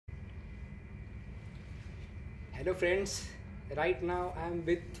Hello friends, right now I am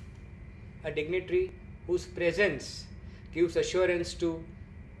with a dignitary whose presence gives assurance to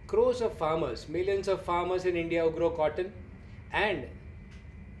crores of farmers, millions of farmers in India who grow cotton, and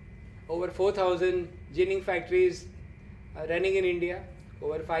over 4,000 ginning factories running in India,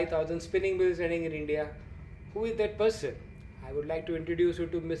 over 5,000 spinning mills running in India. Who is that person? I would like to introduce you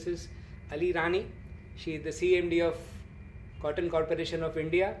to Mrs. Alli Rani. She is the CMD of Cotton Corporation of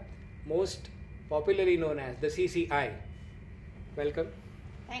India, most popularly known as the CCI. Welcome.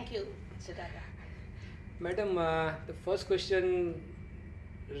 Thank you, Mr. Dada. Madam, the first question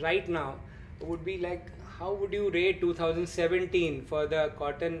right now would be like, how would you rate 2017 for the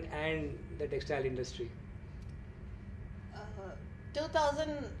cotton and the textile industry?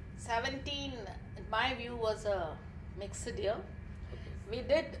 2017, in my view, was a mixed year. We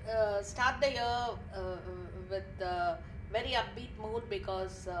did start the year with a very upbeat mood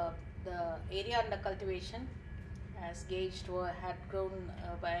because the area under cultivation, as gauged, had grown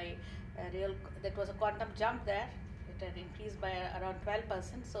by that was a quantum jump there. It had increased by around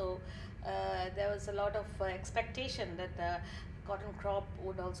 12%. So there was a lot of expectation that the cotton crop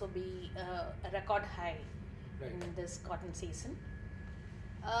would also be a record high in this cotton season.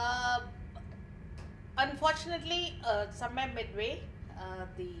 Unfortunately, somewhere midway,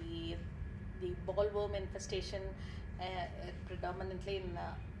 the bollworm infestation, predominantly in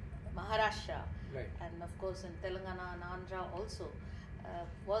Maharashtra, and of course in Telangana and Andhra also,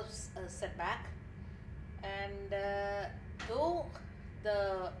 was a setback. And though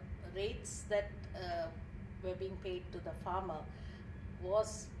the rates that were being paid to the farmer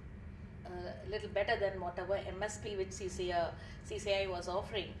was a little better than whatever MSP which CCI was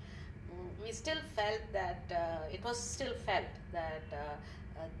offering, we still felt that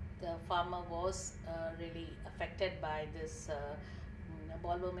the farmer was really affected by this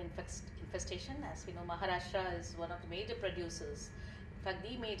bollworm infestation. As we know, Maharashtra is one of the major producers, in fact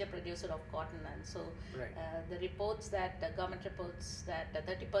the major producer of cotton, and so the reports that the government reports that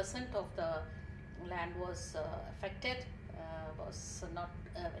 30% of the land was affected was not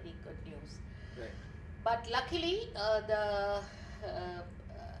very good news. But luckily the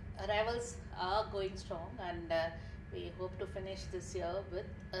arrivals are going strong, and we hope to finish this year with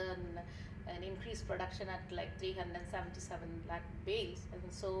an increased production at like 377 lakh bales,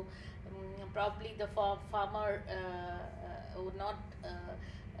 and so probably the farmer would not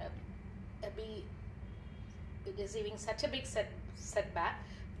be receiving such a big setback.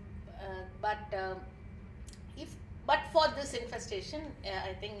 But for this infestation,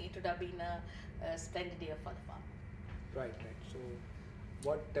 I think it would have been a splendid year for the farmer. Right. So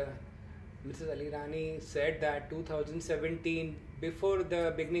what Mrs. Alli Rani said, that 2017, before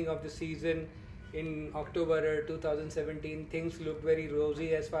the beginning of the season in October 2017, things looked very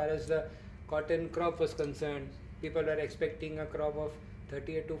rosy as far as the cotton crop was concerned. People were expecting a crop of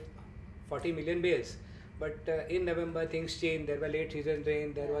 38 to 40 million bales. But in November things changed. There were late season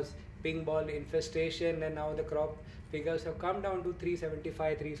rain, there was pink ball infestation, and now the crop figures have come down to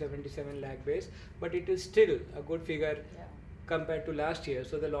 375, 377 lakh bales. But it is still a good figure compared to last year.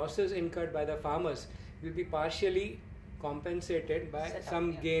 So the losses incurred by the farmers will be partially compensated by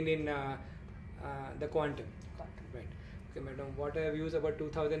some gain in the quantum. Right. Okay, madam, what are your views about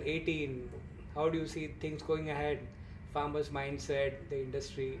 2018? How do you see things going ahead? Farmers' mindset, the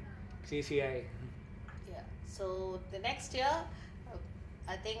industry, CCI? Yeah, so the next year,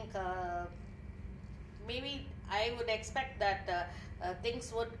 I think maybe I would expect that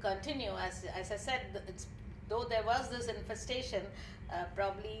things would continue. As I said, though there was this infestation,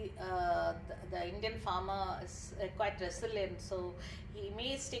 probably the Indian farmer is quite resilient, so he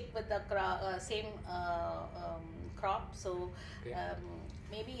may stick with the same crop. So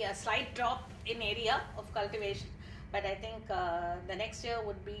maybe a slight drop in area of cultivation, but I think the next year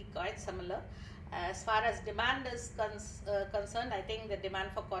would be quite similar. As far as demand is concerned, I think the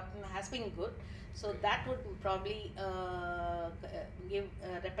demand for cotton has been good. So that would probably give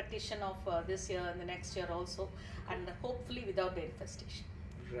a repetition of this year and the next year also, and hopefully without the infestation.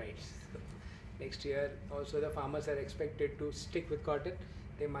 Right. So next year also the farmers are expected to stick with cotton.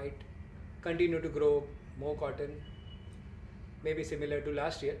 They might continue to grow more cotton, maybe similar to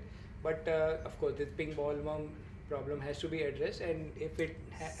last year. But of course this pink bollworm problem has to be addressed, and if it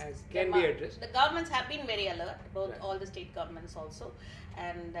can be addressed. The governments have been very alert, both all the state governments also,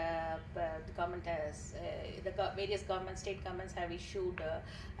 and the government has, various governments, state governments have issued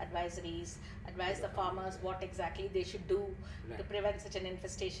advisories, advised the farmers what exactly they should do to prevent such an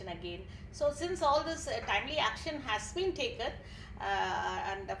infestation again. So since all this timely action has been taken,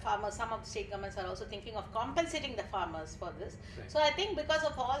 and the farmers, some of the state governments are also thinking of compensating the farmers for this. Right. So I think because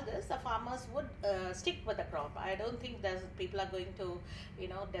of all this, the farmers would stick with the crop. I don't think people are going to,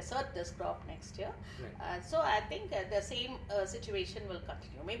 desert this crop next year. Right. So I think the same situation will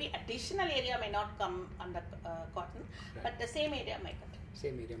continue. Maybe additional area may not come under cotton, Right. but the same area might continue.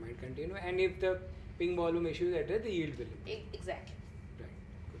 Same area might continue, and if the pink bollworm issue is addressed, the yield will improve. Exactly. Right.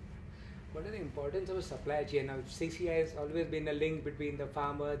 Good. What is the importance of a supply chain? Now, CCI has always been a link between the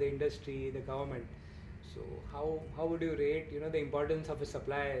farmer, the industry, the government. So, how would you rate, the importance of a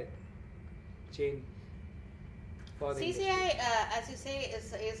supply chain for the CCI, industry? as you say,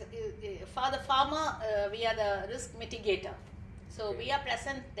 is for the farmer. We are the risk mitigator. So Okay. we are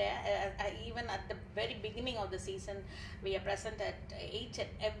present there, even at the very beginning of the season. We are present at each and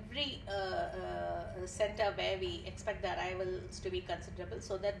every center where we expect the arrivals to be considerable,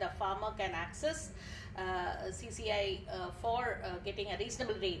 so that the farmer can access CCI for getting a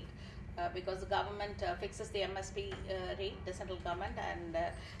reasonable rate. Because the government fixes the MSP rate, the central government, and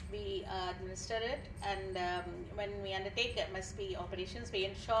we administer it. And when we undertake MSP operations, we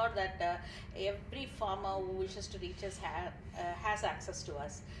ensure that every farmer who wishes to reach us has access to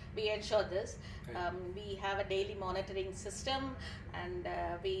us. We ensure this. Right. We have a daily monitoring system, and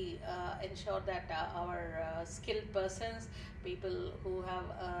we ensure that our skilled persons, people who have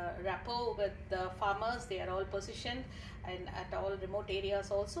rapport with the farmers, they are all positioned and at all remote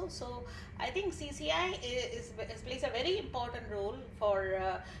areas also. So I think CCI plays a very important role for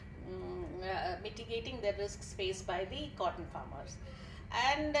mitigating the risks faced by the cotton farmers.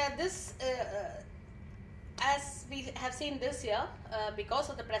 And this as we have seen this year, because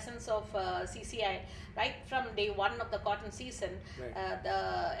of the presence of CCI right from day one of the cotton season, Right.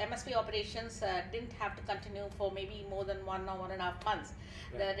 the MSP operations didn't have to continue for maybe more than 1 or 1.5 months.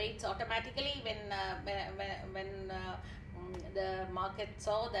 Right. The rates automatically, when the market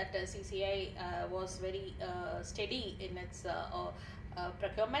saw that CCI was very steady in its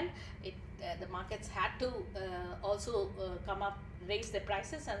procurement, the markets had to also raise their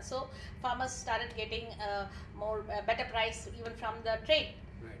prices, and so farmers started getting better price even from the trade.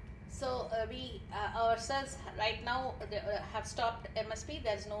 Right. So we ourselves right now have stopped MSP.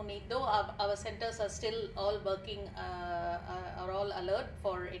 There's no need, though our centers are still all working, are all alert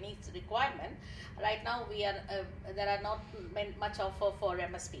for any requirement. Right now we are there are not much offer for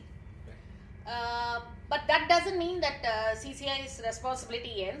MSP. But that doesn't mean that CCI's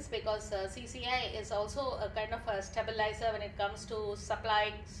responsibility ends, because CCI is also a kind of a stabilizer when it comes to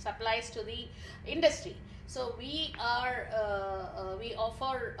supplies to the industry. So we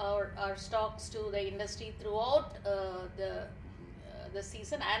offer our stocks to the industry throughout the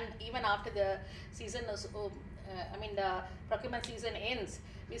season, and even after the season is, the procurement season ends,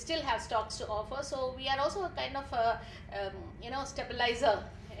 we still have stocks to offer. So we are also a kind of a stabilizer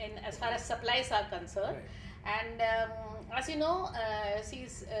as far as supplies are concerned. Right. And as you know,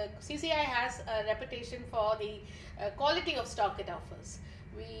 CCI has a reputation for the quality of stock it offers.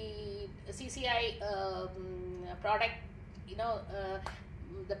 CCI product,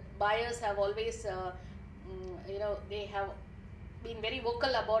 the buyers have always, they have been very vocal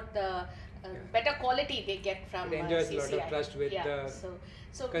about the better quality they get from It enjoys CCI. a lot of trust with the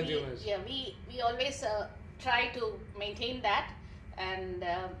so consumers. We always try to maintain that, and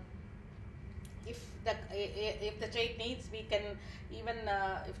if the trade needs, we can even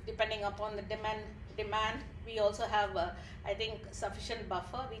if depending upon the demand, we also have I think sufficient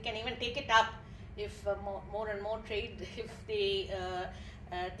buffer. We can even take it up if more and more trade, if they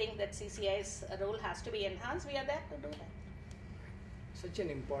think that CCI's role has to be enhanced, we are there to do that. Such an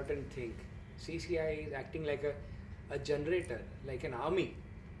important thing. CCI is acting like a generator, like an army.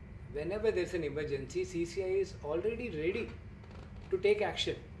 Whenever there's an emergency, CCI is already ready to take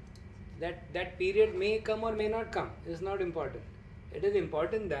action. That period may come or may not come. It's not important. It is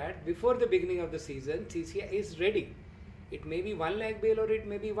important that before the beginning of the season, CCI is ready. It may be 1 lakh bale or it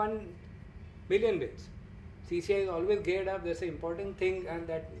may be 1 million bales. CCI is always geared up. That's an important thing, and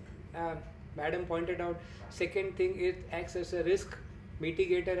that Madam pointed out. Second thing, it acts as a risk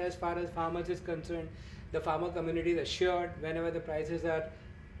mitigator as far as farmers is concerned. The farmer community is assured whenever the prices are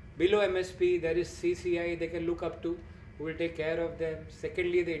below MSP, there is CCI they can look up to, who will take care of them.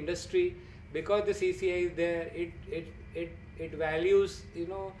 Secondly, the industry, because the CCI is there, it values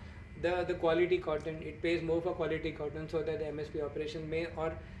the quality cotton. It pays more for quality cotton, so that the MSP operation may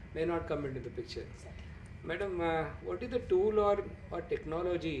or may not come into the picture. Exactly. Madam, what is the tool or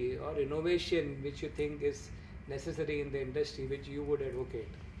technology or innovation which you think is necessary in the industry, which you would advocate?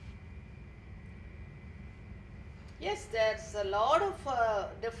 Yes, there's a lot of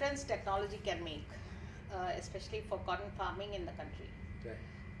difference technology can make. especially for cotton farming in the country.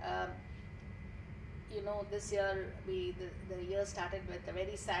 Right. This year the year started with a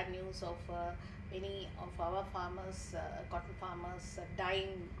very sad news of many of our farmers, cotton farmers,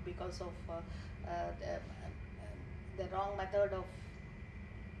 dying because of the wrong method of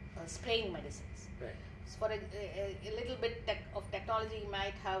spraying medicines. Right. So for a little bit of technology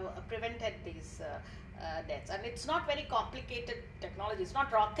might have prevented these deaths, and it's not very complicated technology. It's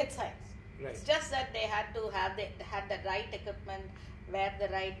not rocket science. Right. It's just that they had to have had the right equipment, wear the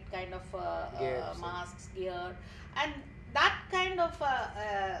right kind of masks, gear, and that kind of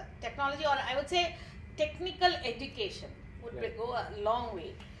technology, or I would say technical education would Right. go a long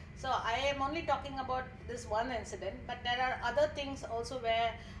way. So I am only talking about this one incident, but there are other things also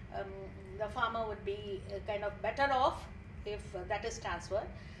where the farmer would be kind of better off if that is transferred.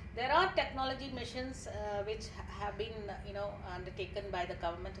 There are technology missions which have been undertaken by the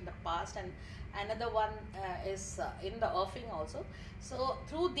government in the past, and another one is in the offing also. So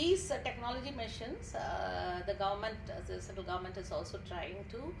through these technology missions, the central government is also trying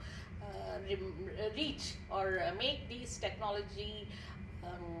to reach or make these technology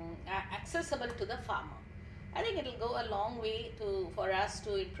accessible to the farmer. I think it will go a long way for us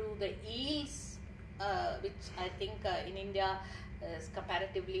to improve the yields, which I think in India is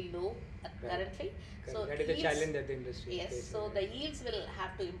comparatively low currently. So that is the challenge that the industry is facing. So the yields will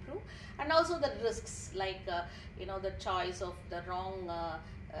have to improve, and also the risks, like the choice of the wrong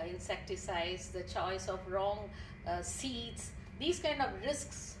insecticides, the choice of wrong seeds. These kind of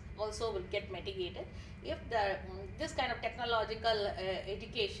risks also will get mitigated if this kind of technological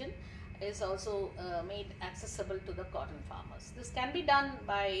education is also made accessible to the cotton farmers. This can be done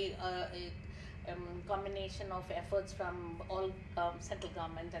by a combination of efforts from all central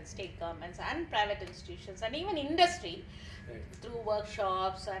government and state governments and private institutions and even industry. Right. Through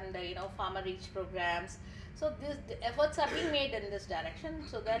workshops and farmer reach programs. So the efforts are being made in this direction,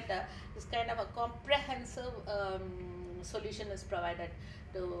 so that this kind of a comprehensive solution is provided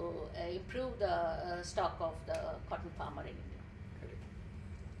to improve the stock of the cotton farmer in India.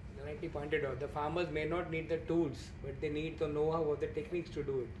 Correct. Rightly pointed out, the farmers may not need the tools, but they need the know-how or the techniques to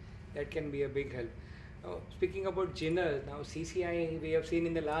do it. That can be a big help. Now, speaking about ginners, now CCI, we have seen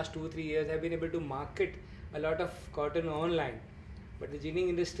in the last 2-3 years, have been able to market a lot of cotton online, but the ginning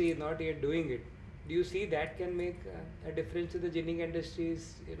industry is not yet doing it. Do you see that can make a difference to the ginning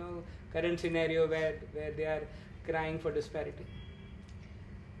industry's current scenario where they are crying for disparity?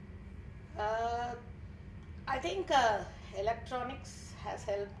 I think electronics has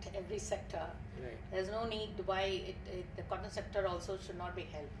helped every sector. Right. There's no need why the cotton sector also should not be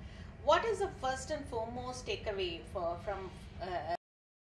helped. What is the first and foremost takeaway from